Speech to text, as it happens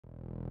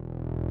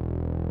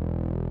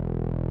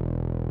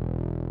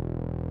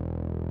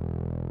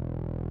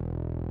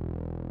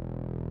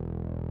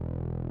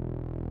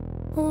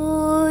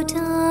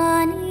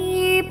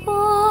Danny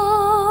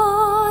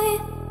boy,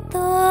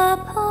 the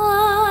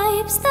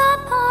pipes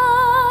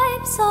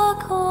are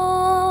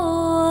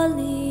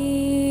calling.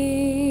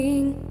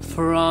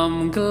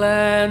 From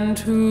glen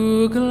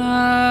to glen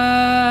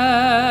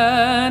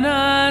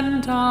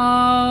and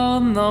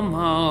down the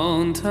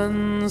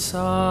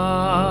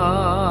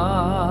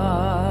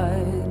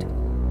mountainside.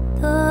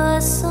 The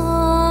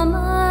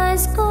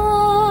summer's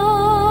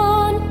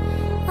gone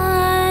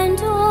and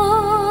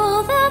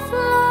all the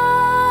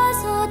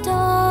flowers are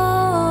dying.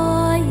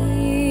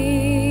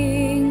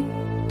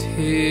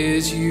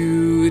 'Tis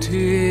you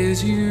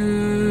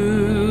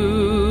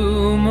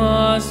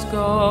must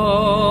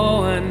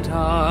go and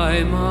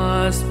I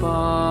must bide.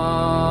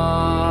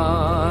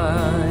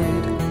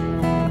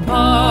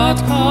 But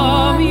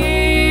come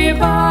ye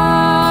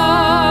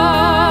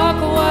back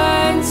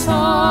when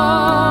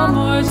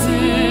summer's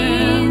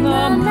in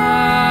the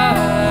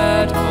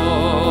meadow,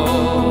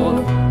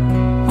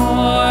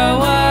 or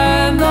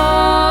when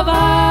the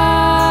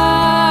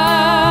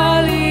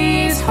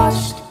valley's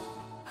hushed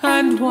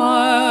and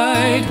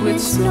white with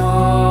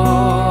snow.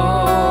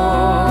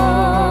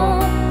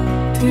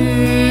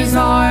 'Tis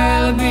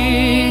I'll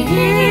be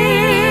here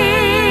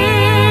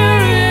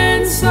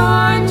in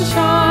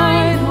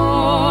sunshine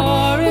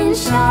or in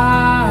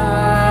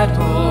shadow.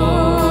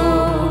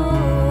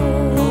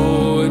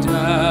 Oh,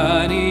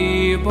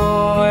 Danny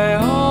boy,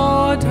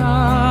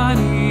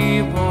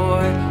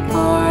 I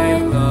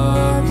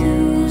love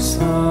you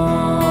so.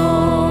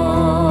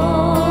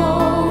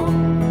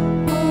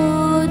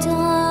 Oh,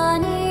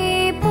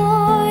 Danny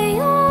boy,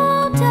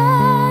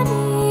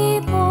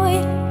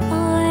 I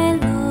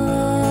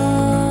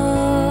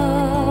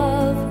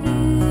love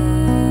you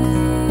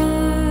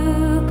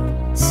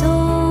so.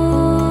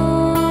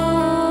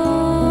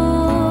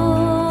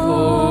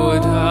 Oh,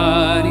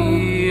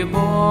 Danny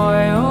boy,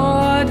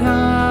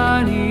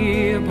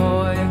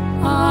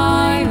 I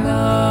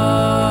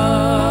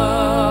love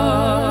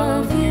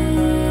you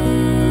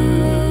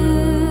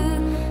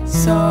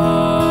so.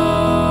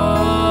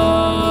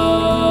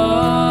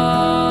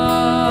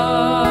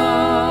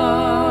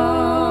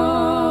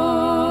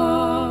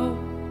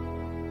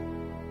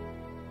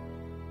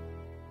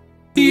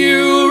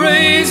 You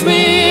raise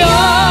me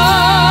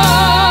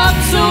up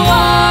so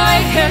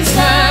I can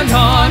stand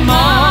on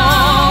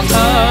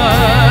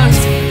mountains.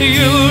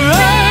 You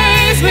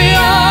raise me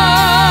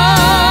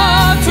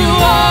up to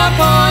walk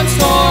on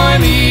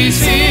stormy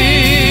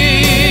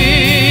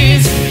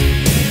seas.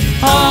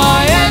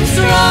 I am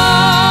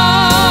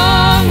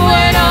strong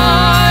when I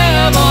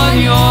am on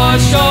your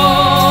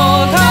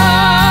shoulder.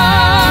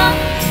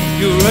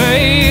 You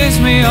raise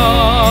me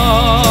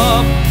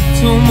up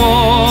to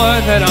more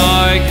than I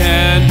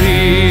can be.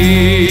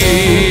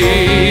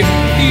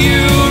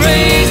 You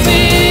raise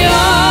me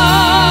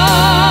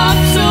up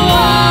so I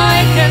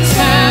can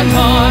stand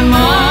on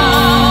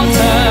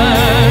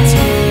mountains.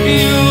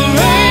 You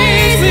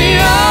raise me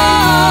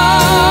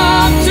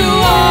up to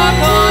walk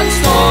on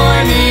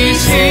stormy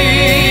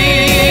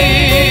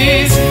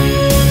seas.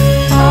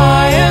 I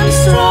am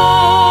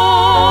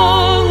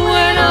strong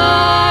when I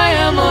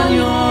am on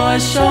your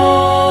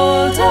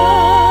shoulder.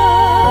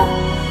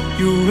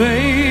 You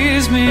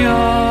raise me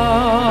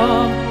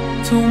up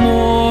to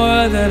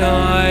more than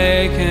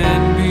I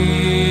can be.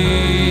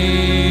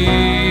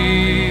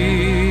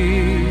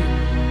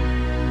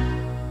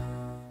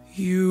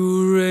 You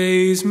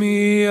raise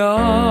me up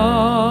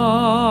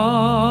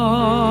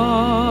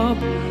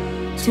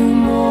to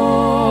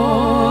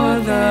more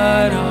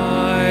than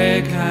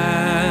I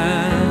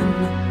can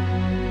be.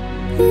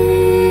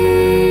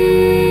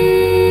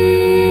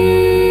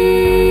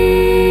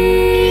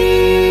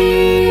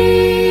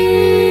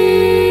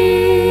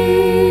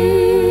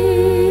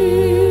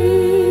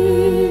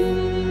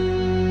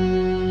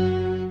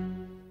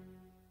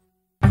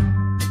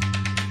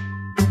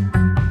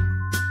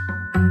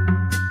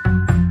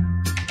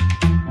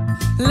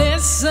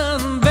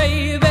 Listen,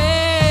 baby,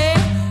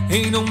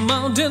 ain't no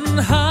mountain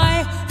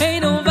high,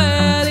 ain't no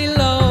valley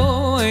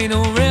low, ain't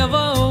no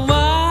river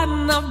wide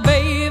enough,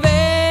 baby.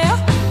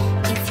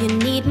 If you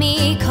need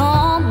me,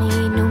 call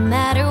me, no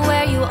matter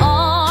where you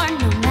are,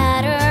 no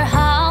matter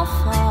how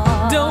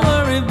far. Don't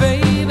worry,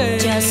 baby,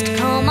 Just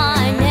call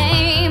my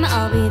name,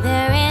 I'll be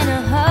there in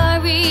a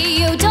hurry.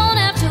 You don't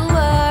have to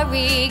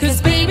worry, 'cause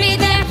baby,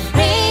 there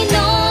ain't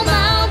no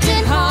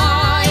mountain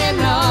high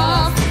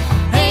enough,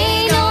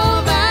 ain't no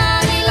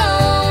valley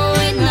low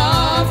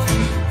enough,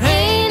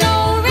 ain't no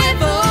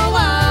river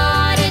wide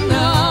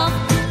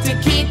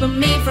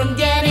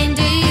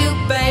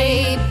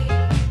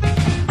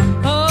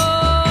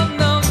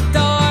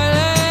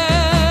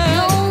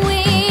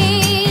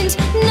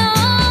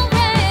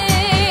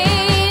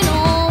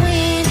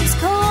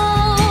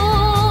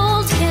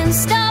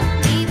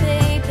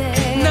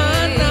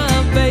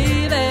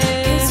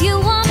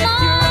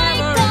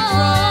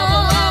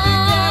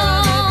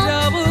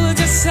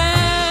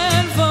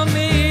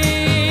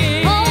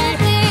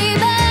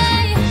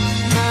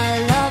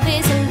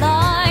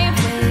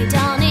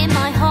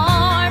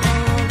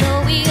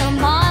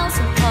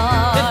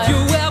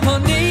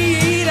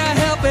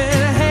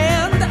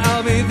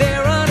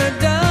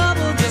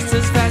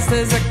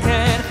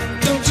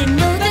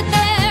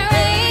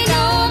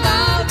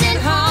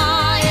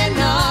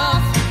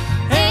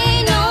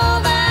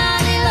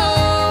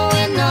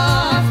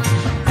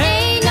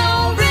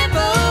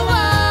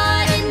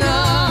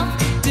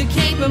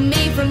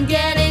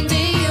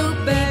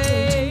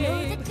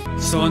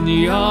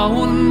Sogna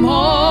un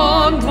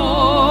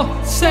mondo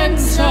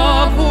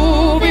senza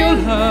più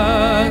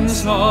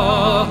violenza,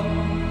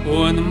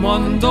 un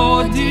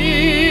mondo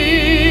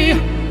di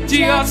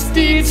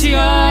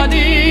giustizia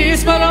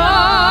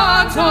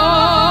disperata.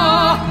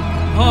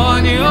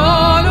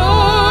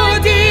 Ognuno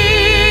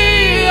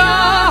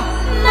dia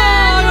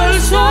mano al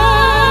sol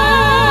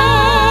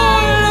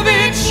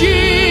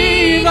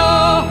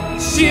vicino,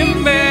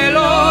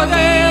 simbolo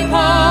di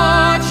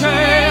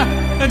pace,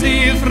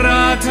 di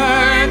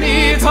fraternità.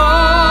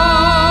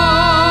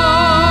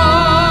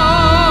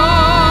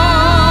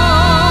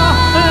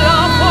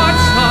 La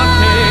forza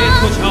che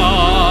tu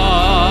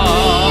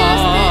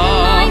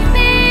hai,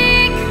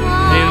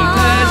 il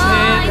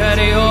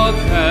desiderio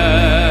che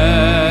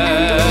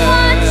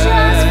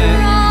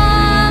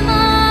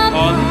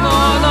non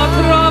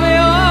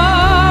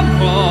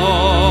troviamo,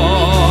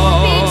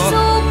 il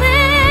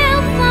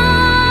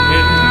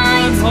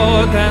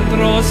tutto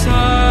dentro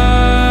sé.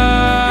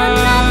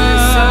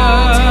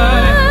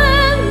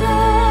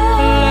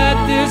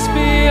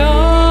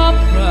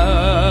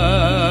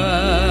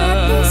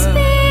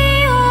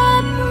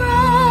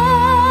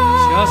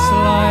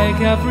 Like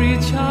every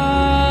child,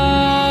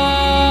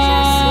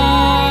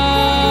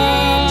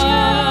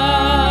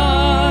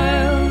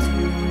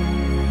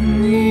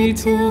 need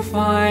to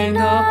find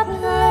a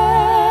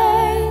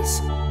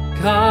place,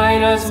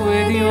 guide us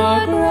with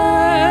your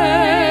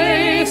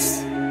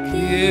grace,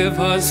 give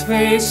us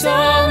faith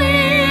so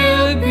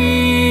we'll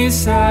be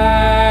safe.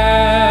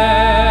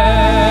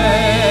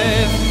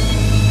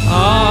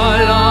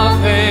 Alla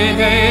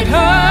fede te,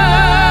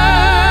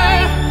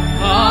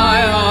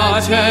 I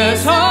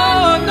arches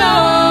on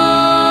now.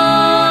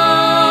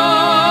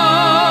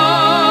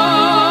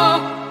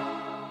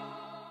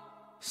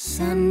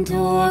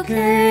 Sento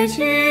che